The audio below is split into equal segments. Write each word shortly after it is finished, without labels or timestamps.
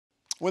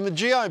When the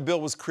GI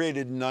Bill was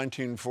created in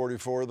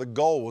 1944, the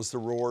goal was to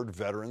reward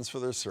veterans for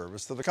their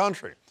service to the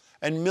country.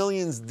 And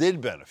millions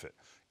did benefit,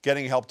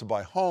 getting help to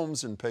buy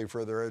homes and pay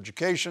for their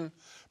education.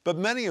 But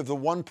many of the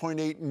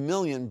 1.8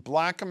 million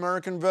Black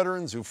American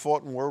veterans who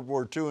fought in World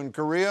War II in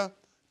Korea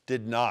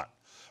did not.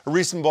 A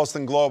recent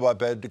Boston Globe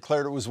op-ed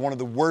declared it was one of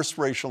the worst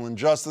racial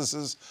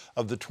injustices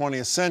of the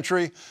 20th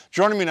century.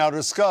 Joining me now to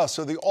discuss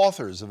are the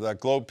authors of that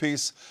Globe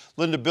piece.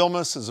 Linda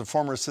Bilmes is a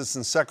former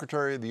Assistant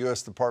Secretary of the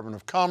U.S. Department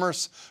of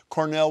Commerce.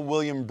 Cornell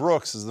William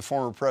Brooks is the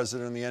former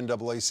president of the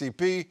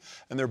NAACP,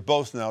 and they're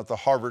both now at the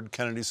Harvard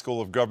Kennedy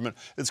School of Government.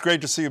 It's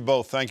great to see you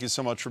both. Thank you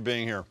so much for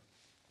being here.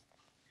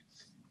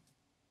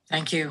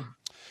 Thank you.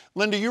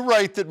 Linda, you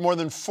write that more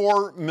than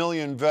 4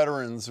 million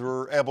veterans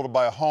were able to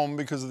buy a home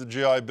because of the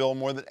GI Bill.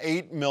 More than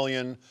 8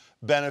 million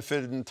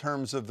benefited in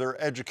terms of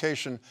their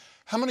education.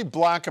 How many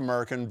Black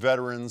American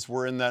veterans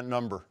were in that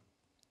number?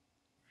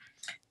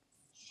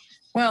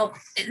 Well,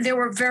 there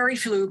were very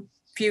few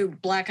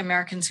Black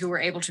Americans who were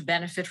able to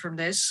benefit from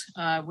this.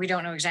 We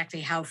don't know exactly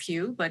how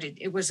few, but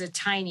it was a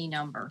tiny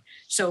number.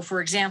 So,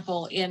 for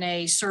example, in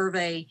a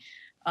survey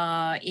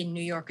in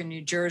New York and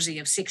New Jersey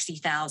of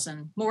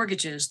 60,000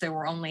 mortgages, there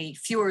were only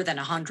fewer than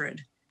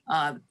 100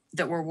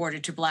 that were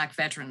awarded to Black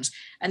veterans.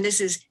 And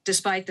this is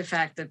despite the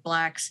fact that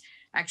Blacks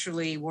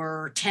actually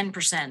were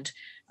 10%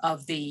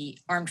 of the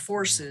armed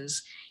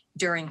forces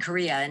during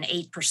Korea and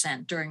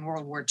 8% during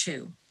World War II.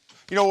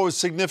 You know what was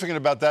significant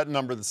about that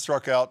number that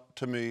struck out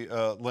to me,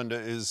 Linda,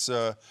 is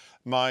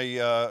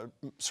my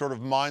sort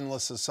of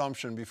mindless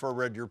assumption before I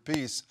read your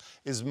piece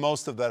is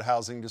most of that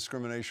housing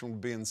discrimination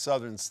would be in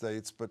southern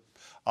states, but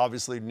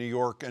obviously New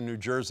York and New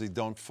Jersey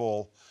don't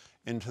fall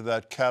into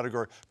that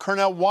category.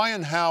 Cornell, why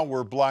and how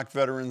were Black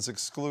veterans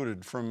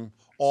excluded from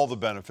all the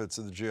benefits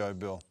of the GI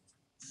Bill?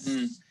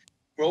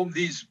 Well,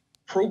 these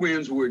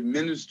programs were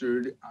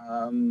administered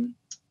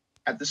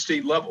at the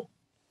state level.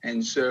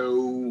 And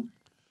so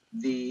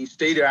the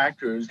state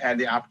actors had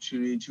the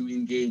opportunity to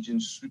engage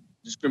in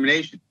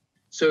discrimination.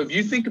 So if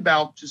you think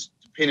about, just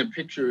to paint a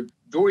picture,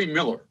 Dory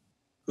Miller,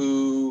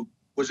 who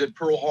was at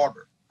Pearl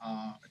Harbor,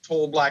 a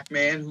tall Black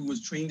man who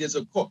was trained as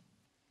a cook.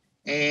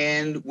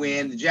 And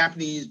when the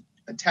Japanese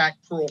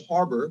attacked Pearl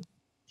Harbor,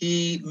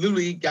 he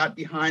literally got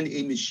behind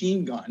a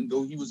machine gun,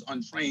 though he was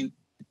untrained,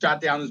 shot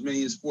down as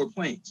many as 4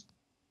 planes.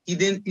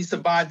 He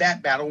survived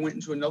that battle, went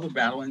into another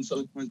battle, and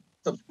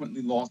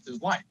subsequently lost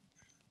his life.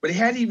 But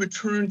had he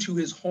returned to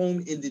his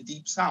home in the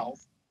Deep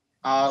South,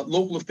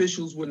 local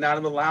officials would not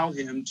have allowed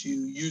him to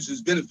use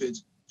his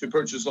benefits to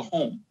purchase a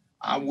home,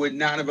 would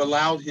not have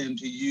allowed him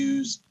to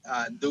use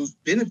those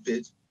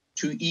benefits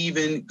to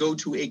even go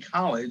to a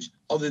college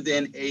other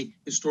than a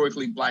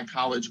historically Black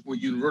college or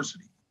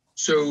university.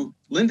 So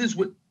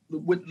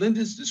what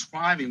Linda's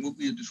describing, what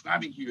we are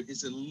describing here,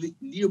 is a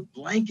near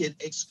blanket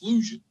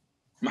exclusion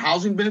from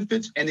housing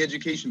benefits and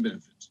education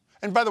benefits.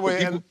 And by the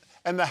way,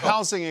 and the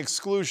housing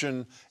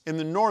exclusion in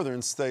the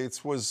northern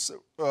states was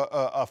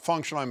a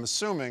function, I'm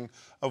assuming,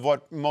 of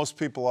what most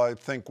people, I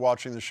think,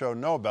 watching the show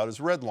know about is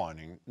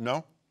redlining,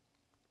 no?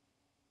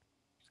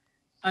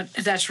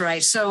 That's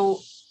right. So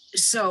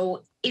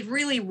it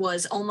really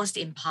was almost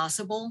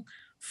impossible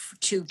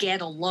to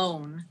get a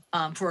loan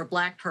for a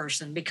Black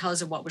person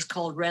because of what was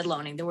called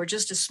redlining. There were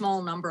just a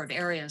small number of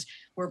areas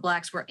where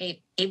Blacks were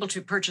able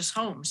to purchase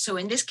homes. So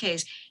in this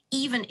case,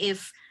 even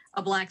if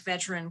a Black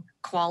veteran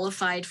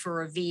qualified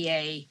for a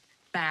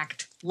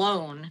VA-backed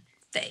loan,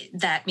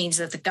 that means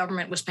that the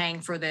government was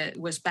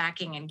was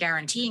backing and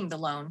guaranteeing the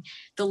loan,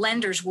 the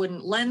lenders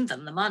wouldn't lend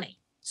them the money.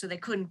 So they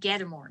couldn't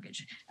get a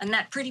mortgage. And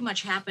that pretty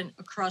much happened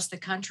across the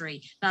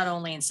country, not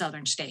only in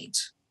southern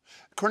states.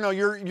 Cornell,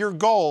 your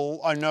goal,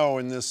 I know,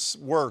 in this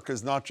work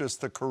is not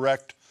just to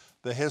correct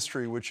the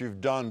history, which you've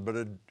done,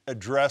 but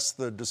address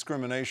the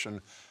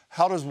discrimination.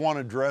 How does one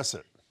address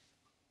it?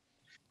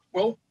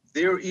 Well,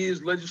 there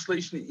is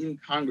legislation in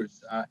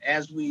Congress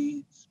as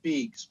we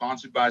speak,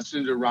 sponsored by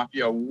Senator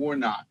Raphael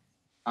Warnock,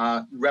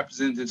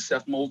 Representative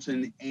Seth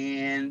Moulton,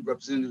 and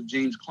Representative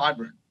James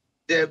Clyburn,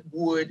 that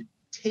would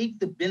take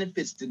the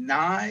benefits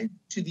denied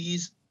to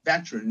these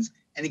veterans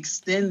and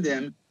extend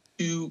them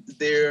to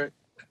their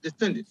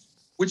descendants,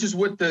 which is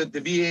what the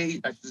VA,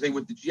 I should say,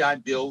 what the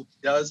GI Bill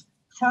does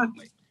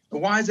currently.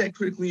 And why is that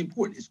critically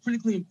important? It's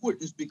critically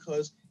important is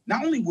because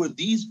not only were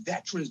these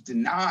veterans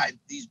denied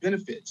these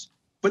benefits,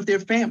 but their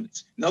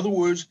families. In other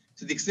words,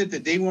 to the extent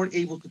that they weren't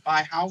able to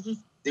buy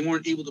houses, they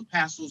weren't able to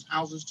pass those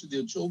houses to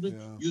their children,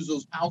 use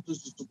those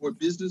houses to support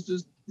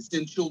businesses, to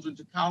send children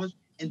to college.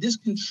 And this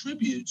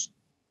contributes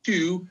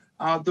to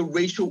the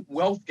racial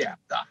wealth gap,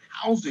 the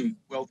housing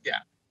wealth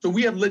gap. So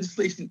we have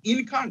legislation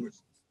in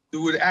Congress that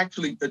would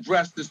actually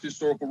address this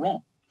historical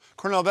wrong.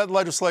 Cornell, that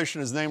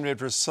legislation is named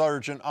after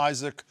Sergeant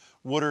Isaac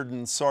Woodard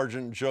and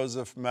Sergeant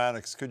Joseph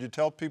Maddox. Could you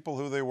tell people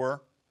who they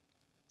were?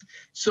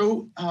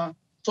 So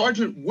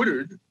Sergeant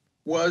Woodard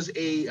was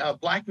a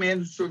Black man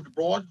who served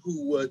abroad,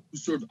 who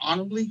served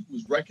honorably, who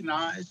was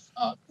recognized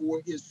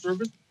for his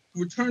service,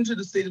 who returned to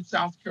the state of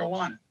South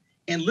Carolina.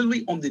 And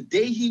literally on the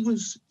day he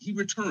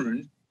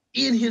returned,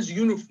 in his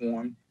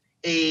uniform,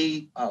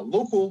 a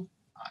local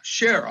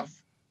sheriff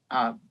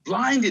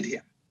blinded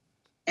him.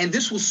 And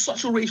this was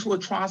such a racial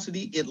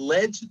atrocity, it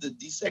led to the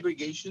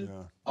desegregation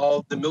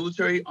of the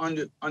military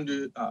under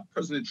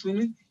President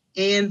Truman.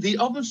 And the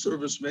other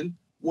serviceman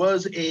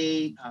was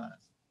a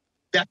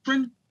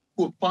veteran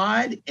who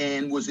applied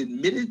and was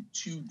admitted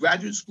to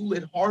graduate school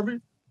at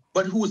Harvard,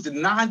 but who was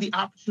denied the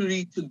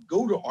opportunity to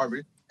go to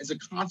Harvard as a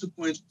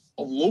consequence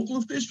of local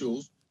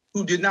officials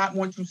who did not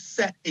want to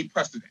set a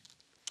precedent.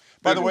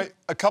 By the way,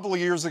 a couple of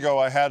years ago,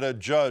 I had a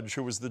judge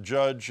who was the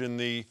judge in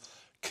the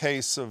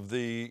case of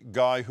the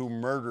guy who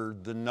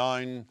murdered the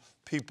 9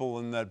 people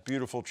in that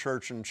beautiful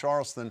church in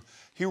Charleston.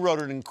 He wrote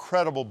an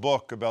incredible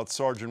book about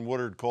Sergeant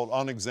Woodard called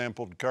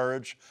Unexampled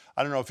Courage.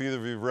 I don't know if either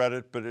of you have read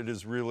it, but it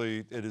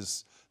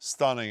is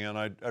stunning, and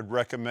I'd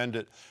recommend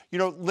it. You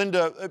know,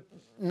 Linda,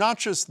 not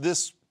just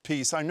this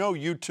piece, I know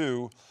you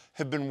two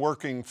have been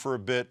working for a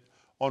bit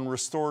on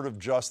restorative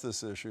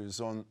justice issues,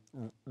 on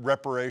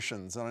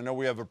reparations, and I know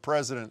we have a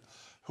president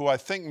who I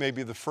think may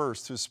be the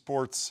first who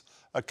supports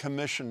a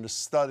commission to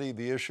study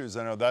the issues.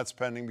 I know that's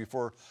pending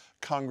before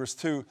Congress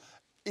too.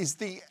 Is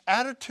the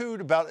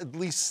attitude about at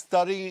least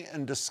studying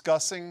and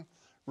discussing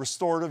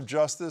restorative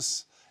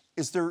justice,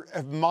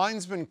 have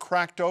minds been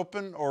cracked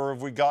open, or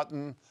have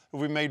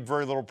we made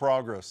very little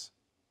progress?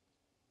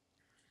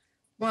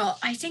 Well,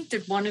 I think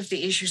that one of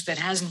the issues that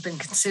hasn't been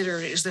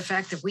considered is the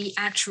fact that we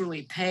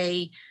actually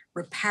pay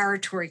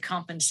reparatory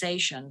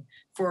compensation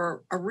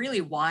for a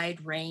really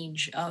wide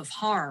range of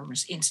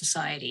harms in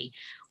society.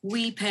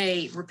 We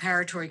pay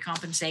reparatory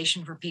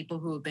compensation for people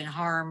who have been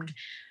harmed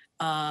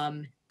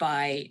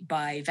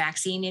by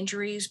vaccine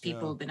injuries,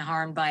 people who've been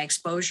harmed by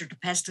exposure to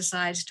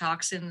pesticides,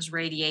 toxins,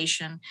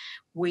 radiation.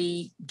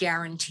 We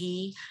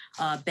guarantee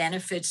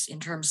benefits in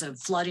terms of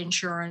flood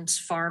insurance,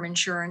 farm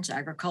insurance,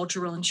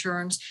 agricultural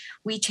insurance.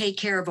 We take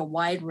care of a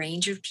wide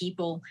range of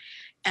people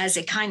as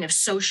a kind of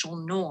social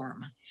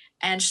norm.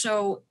 And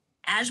so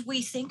as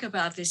we think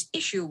about this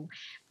issue,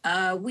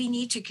 we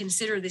need to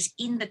consider this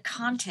in the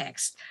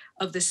context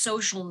of the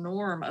social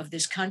norm of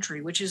this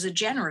country, which is a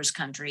generous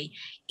country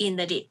in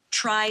that it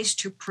tries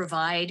to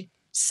provide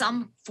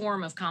some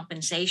form of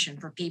compensation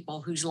for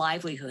people whose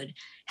livelihood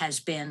has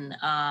been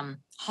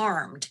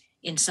harmed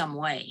in some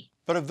way.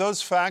 But have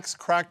those facts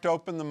cracked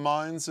open the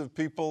minds of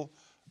people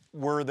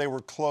where they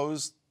were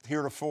closed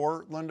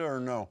heretofore, Linda,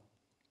 or no?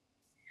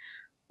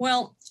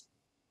 Well,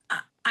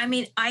 I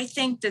mean, I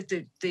think that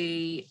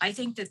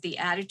the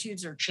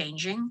attitudes are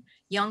changing.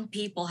 Young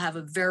people have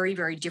a very,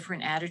 very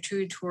different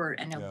attitude toward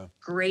and a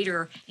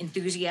greater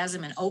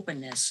enthusiasm and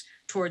openness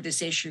toward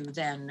this issue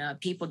than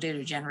people did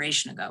a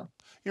generation ago.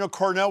 You know,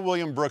 Cornell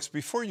William Brooks,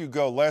 before you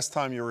go, last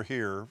time you were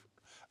here,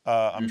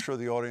 I'm sure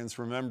the audience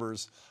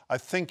remembers, I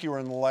think you were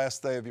in the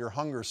last day of your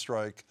hunger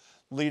strike,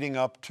 leading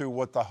up to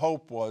what the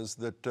hope was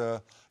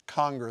that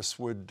Congress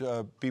would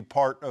be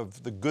part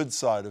of the good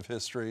side of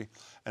history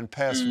and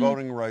pass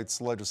voting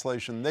rights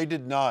legislation. They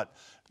did not.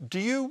 Do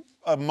you,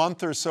 a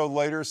month or so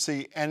later,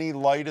 see any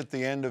light at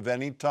the end of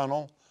any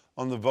tunnel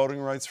on the voting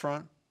rights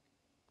front?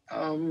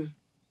 I'm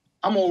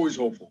always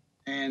hopeful.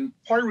 And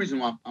part of the reason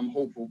why I'm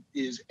hopeful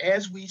is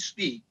as we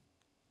speak,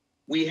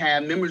 we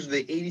have members of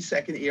the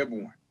 82nd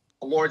Airborne,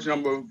 a large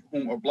number of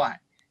whom are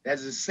Black.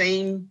 That's the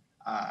same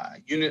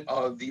unit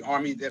of the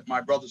Army that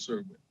my brother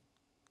served with.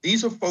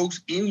 These are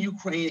folks in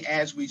Ukraine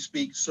as we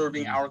speak,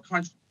 serving our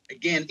country.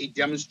 Again, a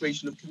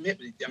demonstration of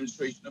commitment, a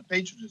demonstration of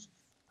patriotism.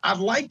 I'd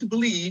like to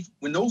believe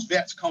when those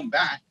vets come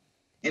back,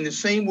 in the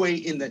same way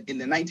in the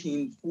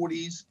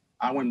 1940s,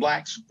 when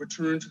Blacks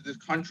returned to this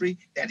country,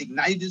 that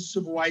ignited the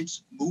civil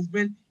rights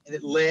movement, and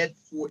it led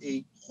for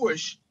a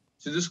push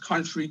to this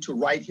country to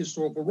right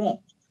historical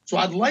wrongs. So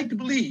I'd like to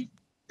believe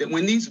that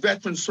when these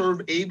veterans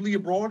serve ably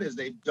abroad, as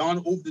they've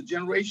done over the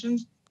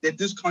generations, that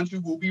this country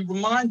will be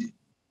reminded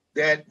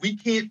that we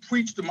can't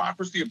preach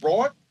democracy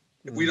abroad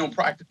if we don't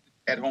practice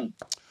it at home.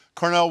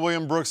 Cornell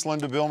William Brooks,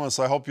 Linda Bilmes,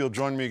 I hope you'll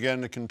join me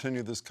again to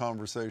continue this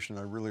conversation.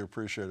 I really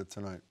appreciate it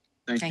tonight.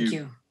 Thank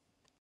you.